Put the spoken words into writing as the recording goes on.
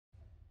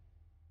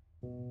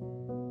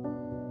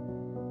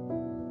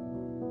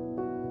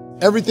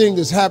Everything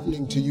that's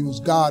happening to you is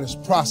God is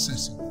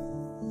processing.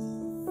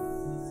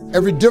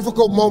 Every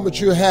difficult moment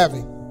you're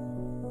having,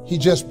 He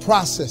just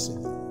processing.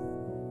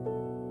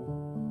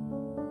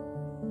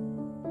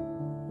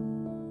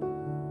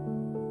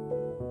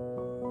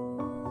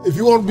 If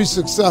you want to be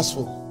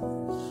successful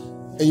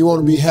and you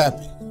want to be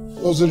happy,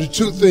 those are the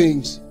two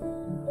things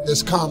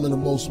that's common to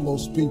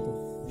most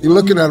people. You're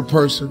looking at a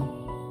person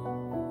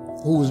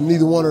who was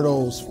neither one of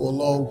those for a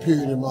long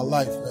period in my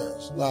life, man.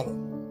 It's a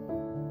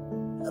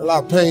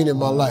lot of pain in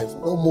my life.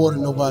 No more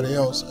than nobody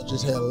else. I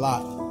just had a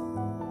lot.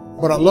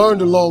 But I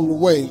learned along the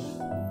way,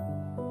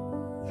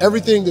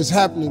 everything that's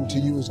happening to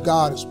you is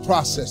God is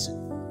processing.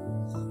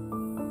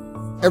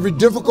 Every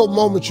difficult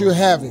moment you're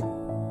having,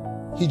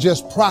 He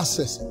just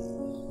processing.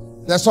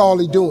 That's all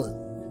He's doing.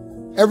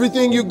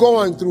 Everything you're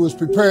going through is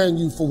preparing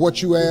you for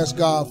what you ask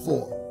God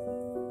for.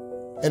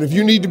 And if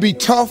you need to be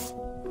tough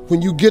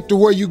when you get to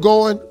where you're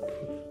going,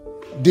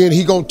 then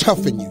He gonna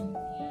toughen you.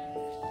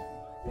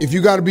 If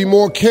you got to be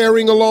more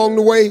caring along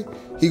the way,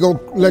 He gonna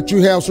let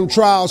you have some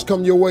trials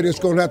come your way that's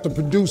gonna have to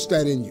produce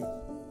that in you.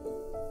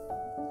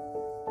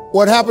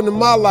 What happened in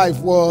my life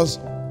was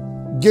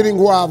getting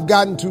where I've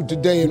gotten to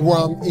today and where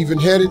I'm even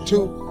headed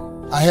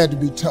to, I had to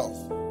be tough.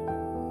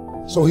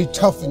 So He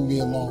toughened me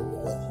along the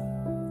way.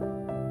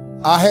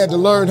 I had to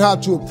learn how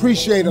to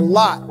appreciate a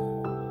lot,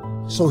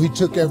 so He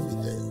took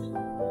everything.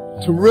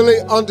 To really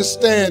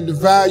understand the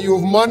value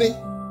of money,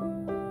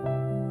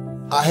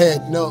 I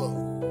had none.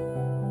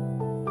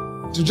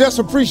 To just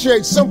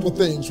appreciate simple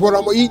things, what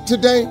I'm gonna eat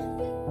today,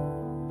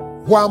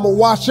 where I'm gonna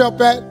wash up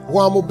at,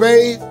 where I'm gonna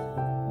bathe.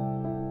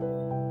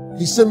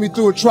 He sent me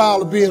through a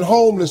trial of being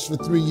homeless for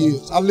 3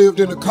 years. I lived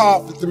in a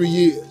car for 3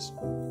 years.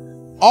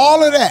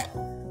 All of that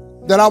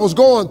I was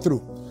going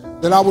through,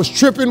 that I was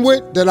tripping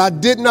with, that I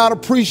did not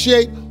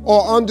appreciate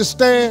or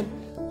understand,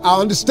 I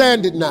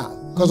understand it now,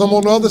 because I'm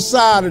on the other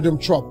side of them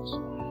troubles.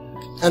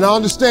 And I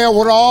understand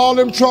what all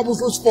them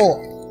troubles was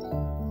for.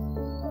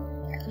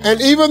 And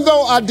even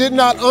though I did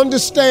not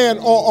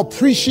understand or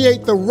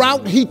appreciate the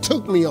route He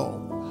took me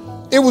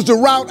on, it was the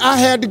route I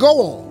had to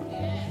go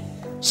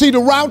on. See, the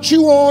route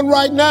you on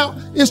right now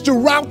is the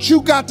route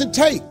you got to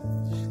take.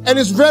 And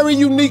it's very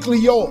uniquely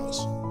yours.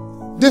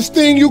 This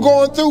thing you're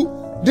going through,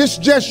 this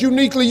just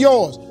uniquely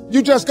yours.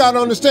 You just got to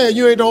understand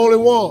you ain't the only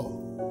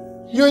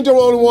one. You ain't the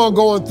only one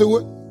going through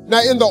it.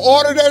 Now, in the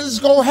order that it's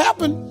going to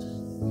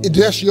happen, it's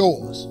just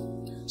yours.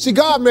 See,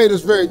 God made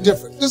us very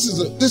different.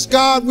 This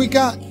God we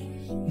got,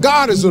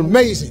 God is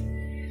amazing.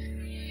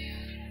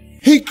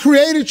 He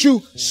created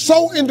you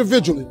so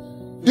individually.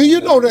 Do you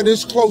know that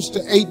it's close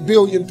to 8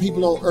 billion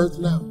people on earth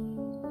now?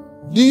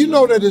 Do you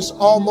know that it's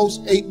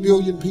almost 8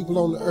 billion people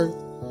on the earth?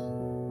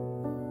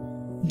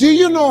 Do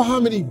you know how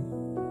many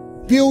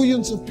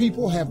billions of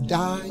people have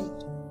died?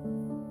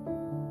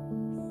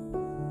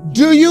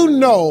 Do you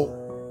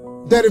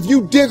know that if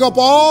you dig up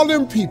all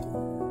them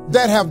people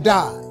that have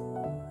died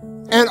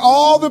and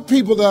all the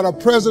people that are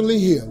presently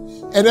here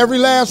and every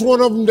last one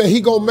of them that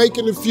He gonna make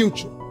in the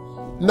future,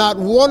 not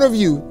one of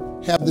you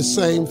have the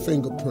same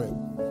fingerprint?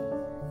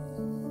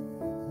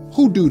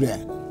 Who do that?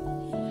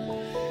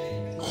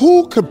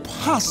 Who could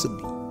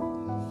possibly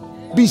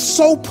be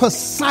so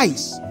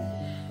precise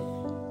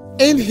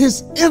in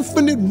His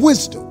infinite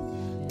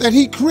wisdom that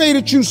He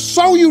created you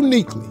so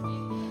uniquely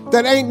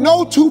that ain't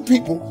no two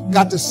people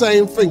got the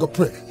same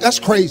fingerprint? That's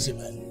crazy,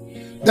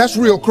 man. That's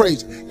real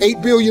crazy.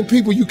 8 billion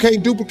people, you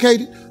can't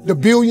duplicate it. The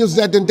billions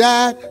that done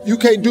died, you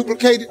can't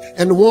duplicate it.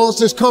 And the ones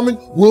that's coming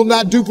will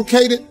not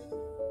duplicate it.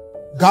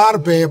 God a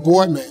bad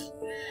boy, man.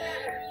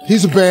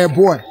 He's a bad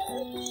boy.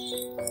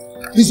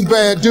 He's a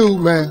bad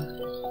dude, man.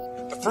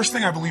 The first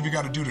thing I believe you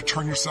got to do to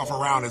turn yourself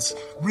around is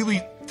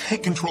really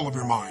take control of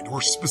your mind.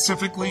 Or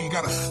specifically, you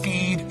got to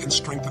feed and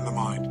strengthen the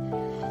mind.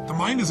 The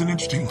mind is an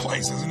interesting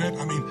place, isn't it?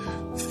 I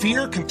mean,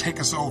 fear can take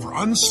us over.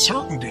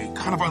 Uncertainty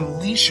kind of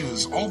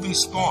unleashes all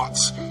these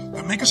thoughts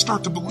that make us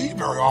start to believe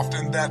very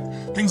often that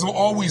things will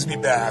always be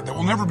bad, that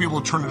we'll never be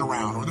able to turn it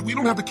around, or that we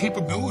don't have the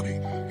capability.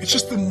 It's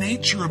just the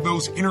nature of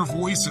those inner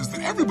voices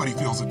that everybody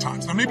feels at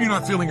times. Now, maybe you're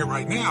not feeling it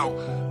right now,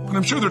 but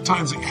I'm sure there are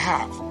times that you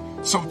have.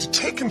 So to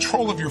take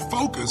control of your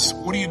focus,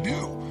 what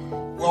do?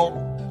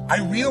 Well, I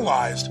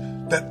realized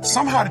that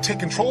somehow to take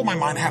control of my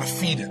mind, I had to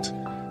feed it.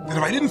 That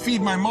if I didn't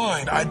feed my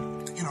mind,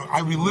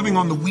 I'd be living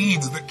on the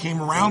weeds that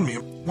came around me.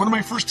 One of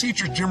my first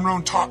teachers, Jim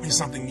Rohn, taught me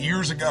something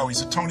years ago. He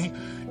said, Tony,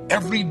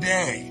 every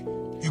day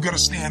you got to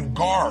stand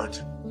guard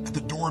at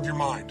the door of your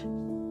mind.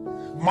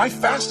 My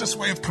fastest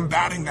way of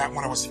combating that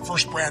when I was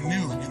first brand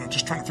new,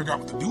 just trying to figure out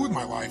what to do with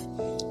my life,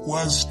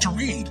 was to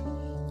read.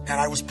 And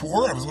I was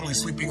poor. I was literally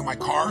sleeping in my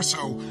car.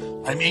 So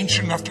I'm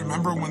ancient enough to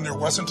remember when there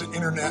wasn't an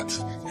internet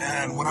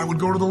and when I would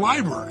go to the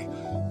library.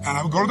 And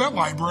I would go to that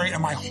library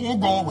and my whole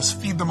goal was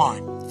feed the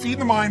mind. Feed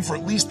the mind for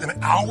at least an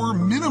hour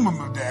minimum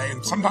a day,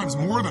 and sometimes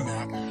more than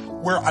that,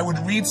 where I would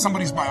read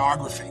somebody's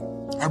biography.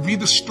 I'd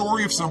read the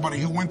story of somebody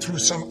who went through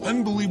some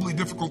unbelievably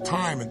difficult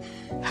time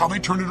and how they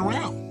turned it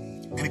around.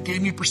 And it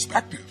gave me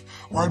perspective.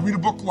 Or I'd read a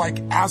book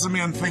like As a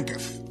Man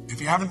Thinketh. If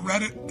If you haven't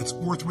read it, it's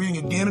worth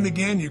reading again and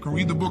again. You can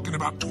read the book in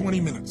about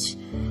 20 minutes.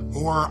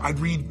 Or I'd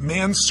read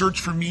Man's Search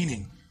for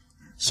Meaning.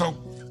 So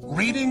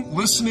reading,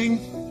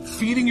 listening,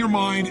 feeding your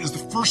mind is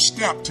the first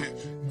step to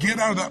get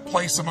out of that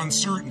place of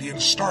uncertainty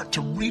and start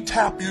to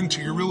re-tap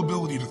into your real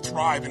ability to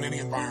thrive in any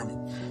environment.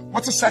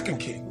 What's the second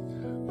key?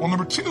 Well,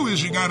 number 2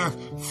 is you gotta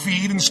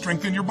feed and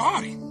strengthen your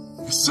body.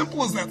 As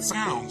simple as that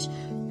sounds,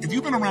 if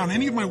you've been around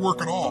any of my work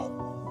at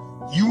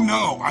all, you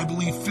know I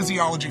believe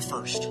physiology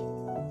first.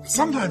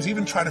 Sometimes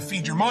even try to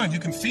feed your mind. You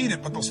can feed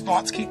it, but those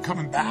thoughts keep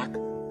coming back.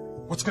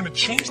 What's going to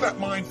change that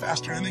mind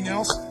faster than anything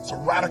else is a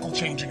radical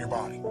change in your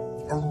body,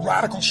 a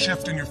radical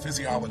shift in your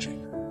physiology.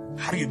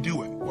 How do you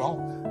do it?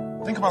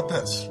 Well, think about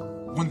this.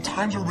 When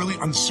times are really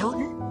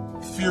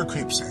uncertain, fear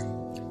creeps in.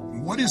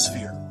 And what is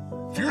fear?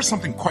 Fear is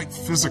something quite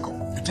physical.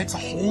 It takes a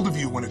hold of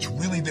you when it's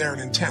really there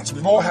and intense.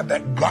 We've all had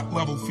that gut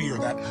level fear,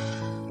 that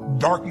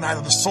dark night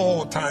of the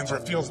soul at times where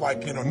it feels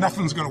like,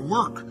 nothing's going to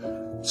work.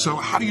 So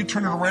how do you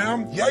turn it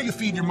around? Yeah, you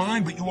feed your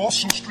mind, but you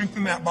also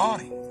strengthen that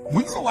body.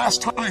 When was the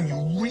last time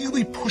you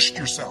really pushed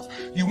yourself?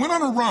 You went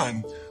on a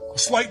run, a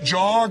slight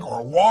jog or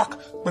a walk,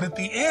 but at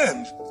the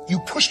end, you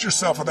pushed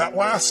yourself for that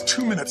last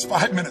 2 minutes,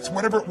 5 minutes,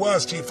 whatever it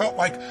was, till you felt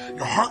like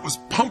your heart was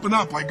pumping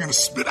up, like going to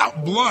spit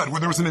out blood, where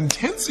there was an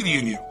intensity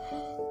in you.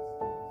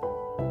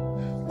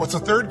 What's the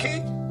third key?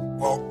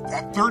 Well,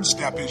 that third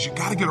step is you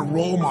got to get a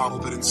role model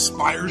that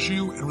inspires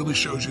you and really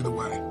shows you the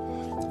way.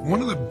 One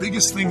of the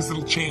biggest things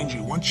that'll change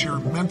you once you're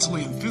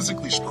mentally and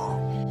physically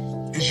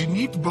strong is you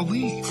need to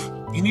believe.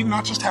 You need to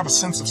not just have a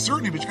sense of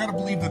certainty, but you got to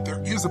believe that there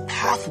is a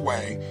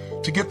pathway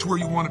to get to where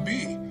you want to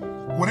be.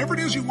 Whatever it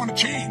is you want to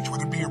change,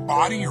 whether it be your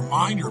body, your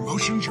mind, your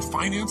emotions, your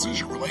finances,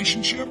 your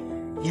relationship,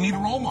 you need a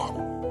role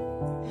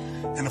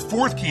model. And the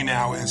fourth key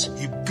now is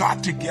you've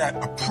got to get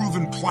a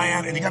proven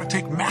plan and you got to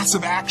take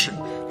massive action.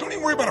 Don't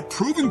even worry about a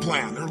proven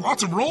plan. There are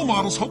lots of role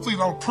models. Hopefully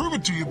they'll prove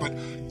it to you,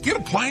 but get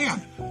a plan.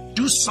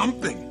 Do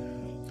something.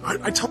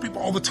 I tell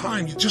people all the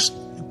time, you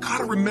got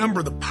to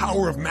remember the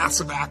power of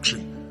massive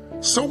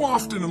action. So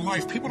often in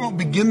life, people don't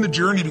begin the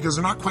journey because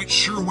they're not quite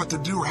sure what to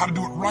do or how to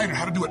do it right or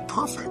how to do it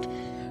perfect.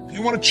 If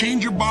you want to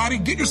change your body,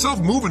 get yourself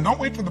moving. Don't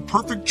wait for the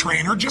perfect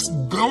trainer. Just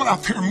go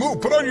out there and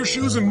move. Put on your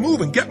shoes and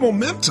move and get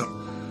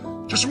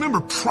momentum. Just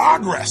remember,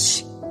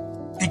 progress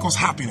equals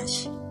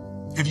happiness.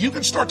 If you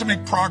can start to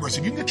make progress,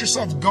 if you can get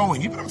yourself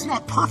going, even if it's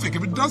not perfect,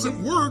 if it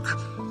doesn't work,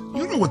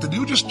 you know what to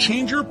do. Just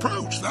change your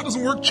approach. If that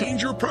doesn't work,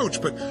 change your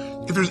approach. But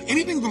if there's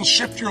anything that'll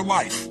shift your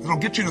life, that'll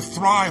get you to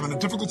thrive in a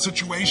difficult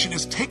situation,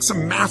 is take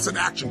some massive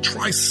action.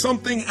 Try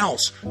something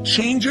else.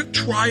 Change it,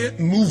 try it,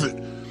 move it.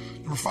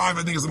 Number 5,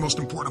 I think, is the most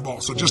important of all.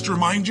 So just to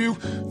remind you,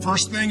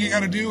 first thing you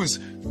got to do is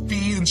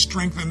feed and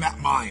strengthen that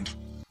mind.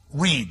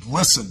 Read,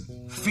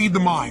 listen, feed the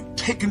mind.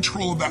 Take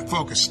control of that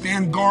focus.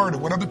 Stand guard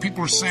at what other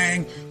people are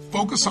saying.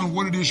 Focus on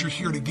what it is you're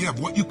here to give,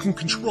 what you can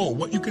control,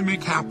 what you can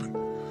make happen.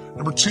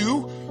 Number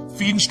 2,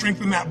 feed and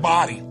strengthen that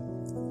body.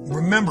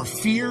 Remember,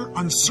 fear,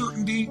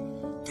 uncertainty,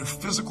 they're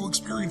physical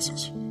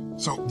experiences.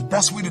 So the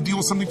best way to deal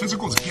with something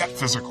physical is get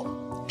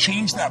physical.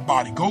 Change that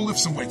body. Go lift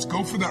some weights.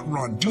 Go for that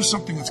run. Do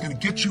something that's going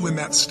to get you in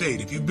that state.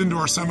 If you've been to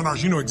our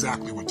seminars, you know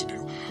exactly what to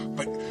do.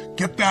 But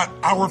get that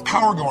hour of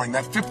power going,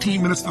 that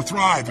 15 minutes to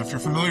thrive, if you're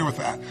familiar with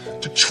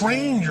that, to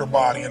train your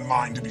body and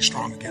mind to be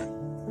strong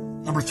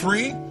again. Number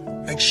 3,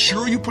 make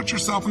sure you put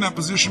yourself in that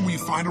position where you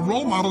find a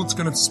role model that's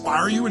going to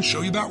inspire you and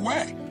show you that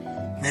way.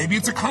 Maybe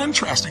it's a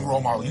contrasting role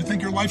model. You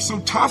think your life's so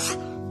tough?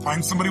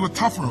 Find somebody with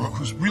tougher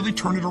who's really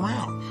turned it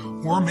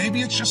around. Or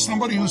maybe it's just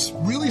somebody who's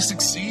really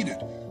succeeded,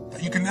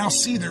 that you can now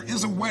see there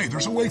is a way.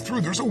 There's a way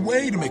through. There's a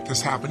way to make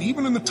this happen,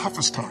 even in the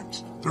toughest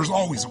times. There's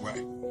always a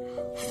way.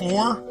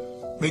 4,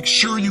 make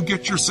sure you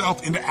get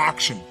yourself into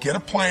action. Get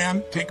a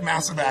plan. Take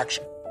massive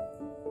action.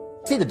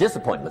 See, the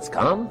disappointments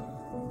come.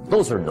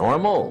 Those are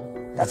normal.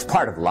 That's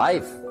part of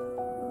life.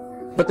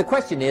 But the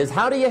question is,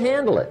 how do you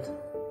handle it?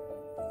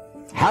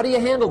 How do you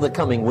handle the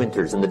coming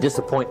winters and the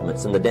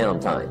disappointments and the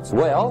downtimes?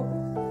 Well,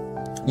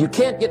 you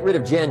can't get rid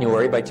of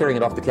January by tearing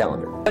it off the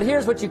calendar. But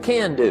here's what you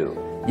can do.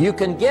 You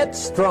can get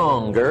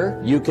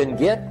stronger, you can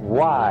get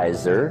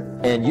wiser,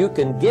 and you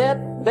can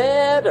get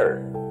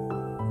better.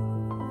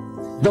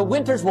 The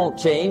winters won't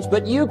change,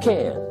 but you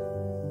can.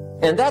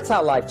 And that's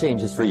how life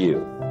changes for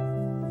you.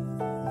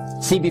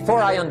 See,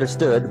 before I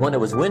understood, when it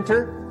was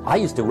winter, I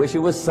used to wish it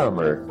was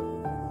summer.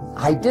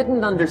 I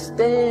didn't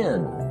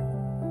understand.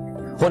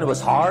 When it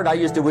was hard, I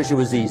used to wish it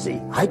was easy.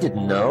 I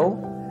didn't know.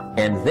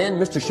 And then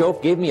Mr.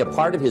 Schoaf gave me a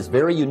part of his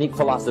very unique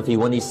philosophy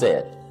when he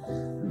said,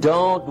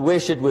 "Don't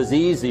wish it was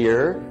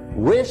easier,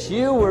 wish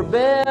you were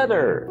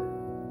better."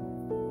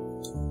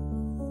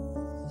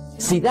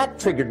 See, that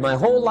triggered my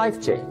whole life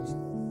change.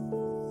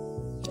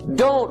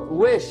 Don't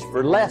wish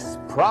for less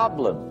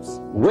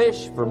problems,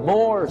 wish for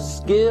more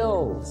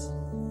skills.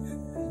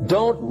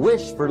 Don't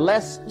wish for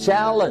less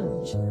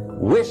challenge,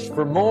 wish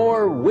for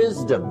more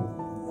wisdom.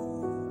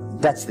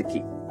 That's the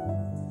key.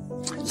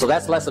 So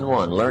that's lesson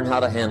 1, learn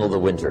how to handle the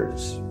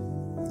winters.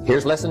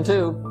 Here's lesson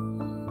 2,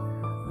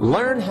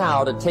 learn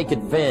how to take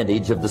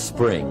advantage of the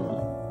spring.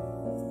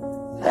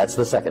 That's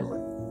the second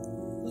one.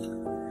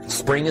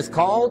 Spring is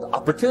called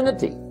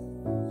opportunity.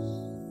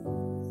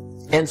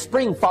 And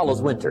spring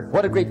follows winter.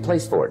 What a great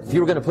place for it. If you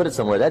were going to put it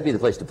somewhere, that'd be the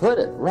place to put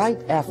it,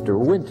 right after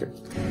winter.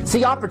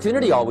 See,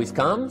 opportunity always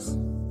comes.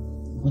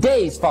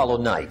 Days follow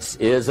nights.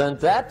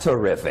 Isn't that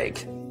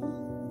terrific?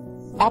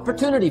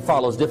 Opportunity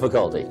follows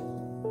difficulty.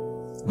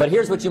 But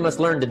here's what you must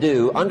learn to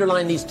do.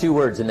 Underline these two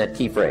words in that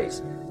key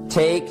phrase.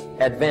 Take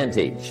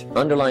advantage.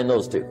 Underline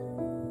those two.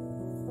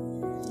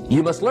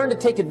 You must learn to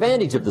take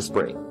advantage of the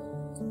spring.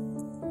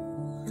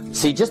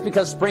 See, just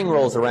because spring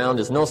rolls around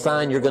is no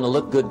sign you're going to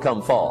look good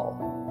come fall.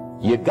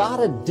 You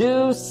gotta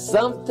do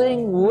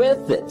something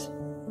with it.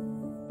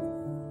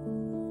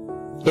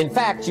 In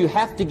fact, you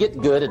have to get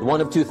good at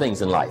one of two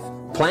things in life.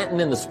 Planting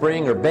in the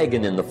spring or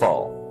begging in the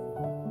fall.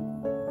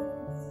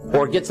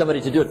 Or get somebody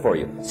to do it for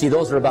you. See,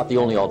 those are about the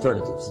only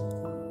alternatives.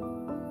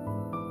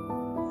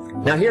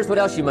 Now here's what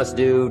else you must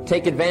do.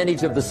 Take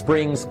advantage of the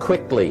springs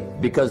quickly,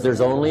 because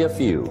there's only a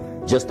few.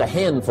 Just a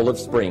handful of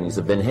springs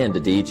have been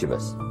handed to each of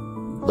us.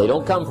 They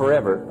don't come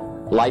forever.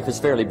 Life is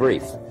fairly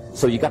brief.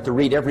 So you got to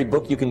read every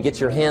book you can get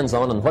your hands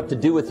on what to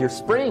do with your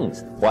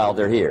springs while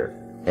they're here.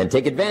 And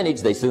take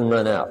advantage, they soon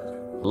run out.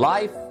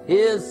 Life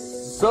is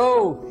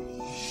so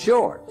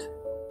short.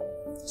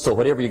 So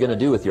whatever you're going to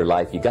do with your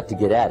life, you got to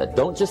get at it.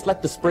 Don't just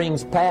let the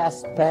springs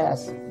pass.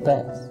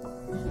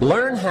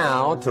 Learn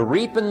how to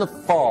reap in the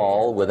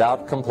fall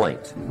without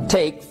complaint.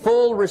 Take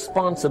full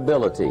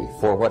responsibility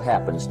for what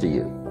happens to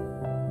you.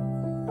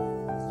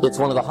 It's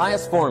one of the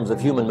highest forms of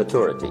human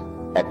maturity,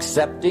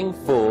 accepting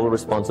full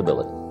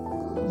responsibility.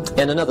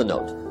 And another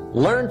note,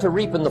 learn to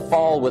reap in the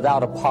fall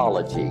without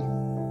apology.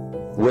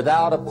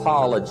 Without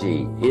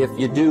apology if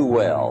you do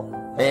well,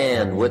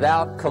 and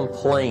without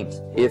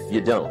complaint if you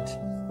don't.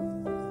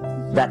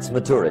 That's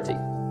maturity.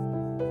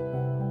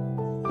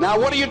 Now,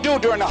 what do you do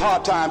during the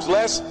hard times,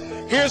 Les?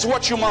 Here's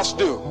what you must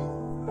do.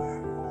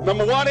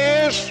 Number one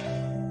is,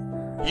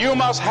 you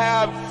must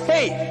have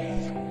faith.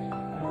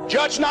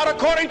 Judge not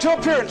according to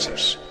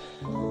appearances.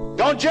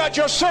 Don't judge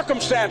your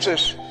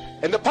circumstances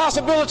and the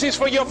possibilities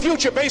for your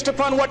future based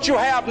upon what you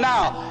have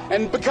now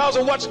and because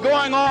of what's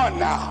going on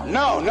now.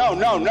 No.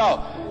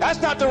 That's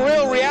not the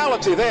real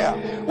reality there.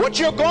 What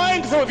you're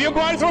going through, if you're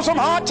going through some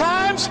hard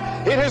times,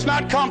 it has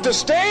not come to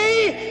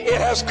stay,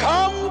 it has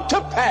come to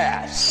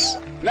pass.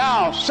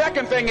 Now,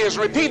 second thing is,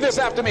 repeat this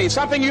after me,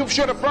 something you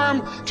should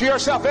affirm to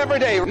yourself every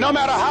day. No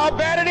matter how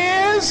bad it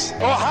is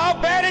or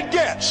how bad it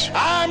gets,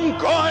 I'm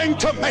going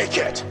to make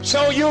it.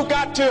 So you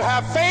got to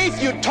have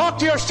faith. You talk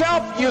to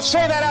yourself. You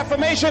say that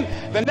affirmation.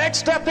 The next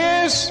step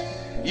is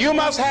you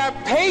must have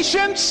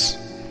patience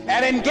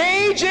and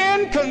engage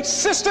in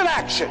consistent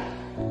action.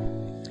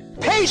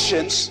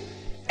 Patience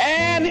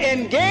and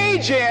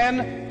engage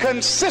in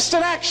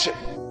consistent action.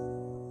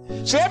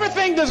 See,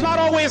 everything does not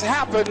always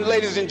happen,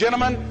 ladies and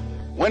gentlemen,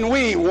 when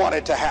we want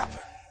it to happen.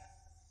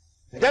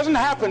 It doesn't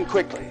happen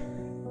quickly.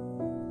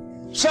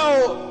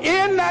 So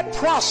in that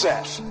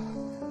process,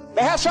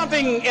 they have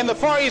something in the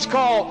Far East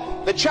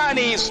called the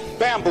Chinese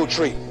bamboo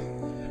tree.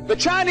 The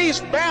Chinese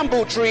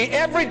bamboo tree,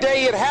 every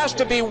day it has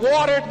to be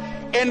watered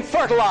and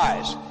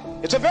fertilized.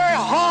 It's a very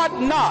hard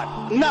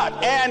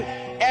nut,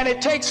 and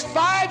it takes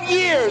 5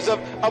 years of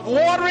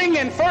watering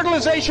and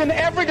fertilization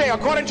every day,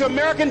 according to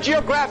American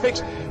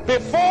Geographics,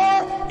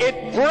 before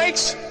it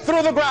breaks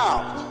through the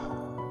ground.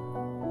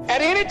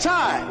 At any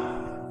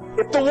time,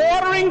 if the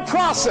watering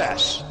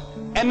process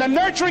and the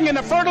nurturing and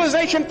the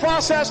fertilization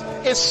process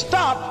is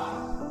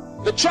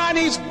stopped, the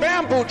Chinese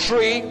bamboo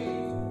tree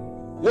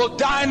will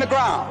die in the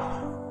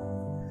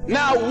ground.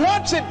 Now,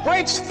 once it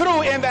breaks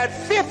through in that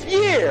 5th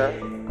year,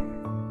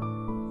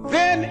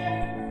 then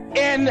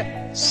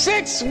in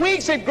 6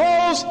 weeks it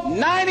grows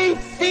 90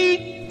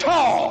 feet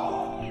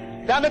tall.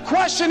 Now the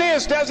question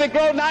is, does it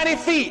grow 90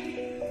 feet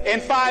in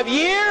 5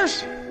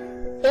 years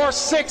or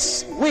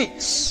 6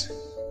 weeks?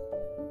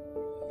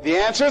 The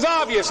answer is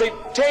obvious. It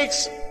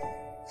takes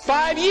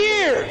 5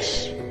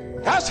 years.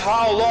 That's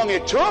how long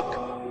it took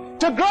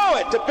to grow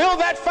it, to build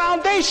that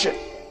foundation,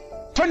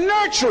 to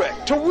nurture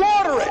it, to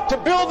water it, to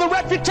build the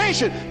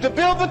reputation, to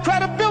build the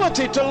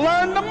credibility, to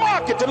learn the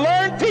market, to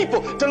learn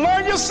people, to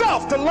learn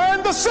yourself, to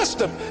learn the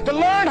system, to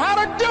learn how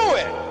to do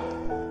it,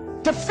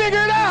 to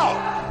figure it out.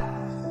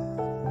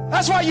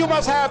 That's why you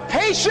must have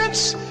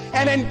patience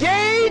and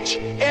engage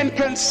in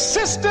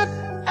consistent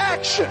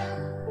action.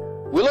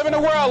 We live in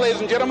a world, ladies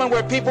and gentlemen,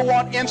 where people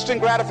want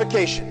instant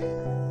gratification.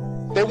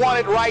 They want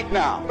it right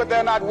now, but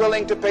they're not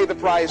willing to pay the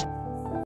price.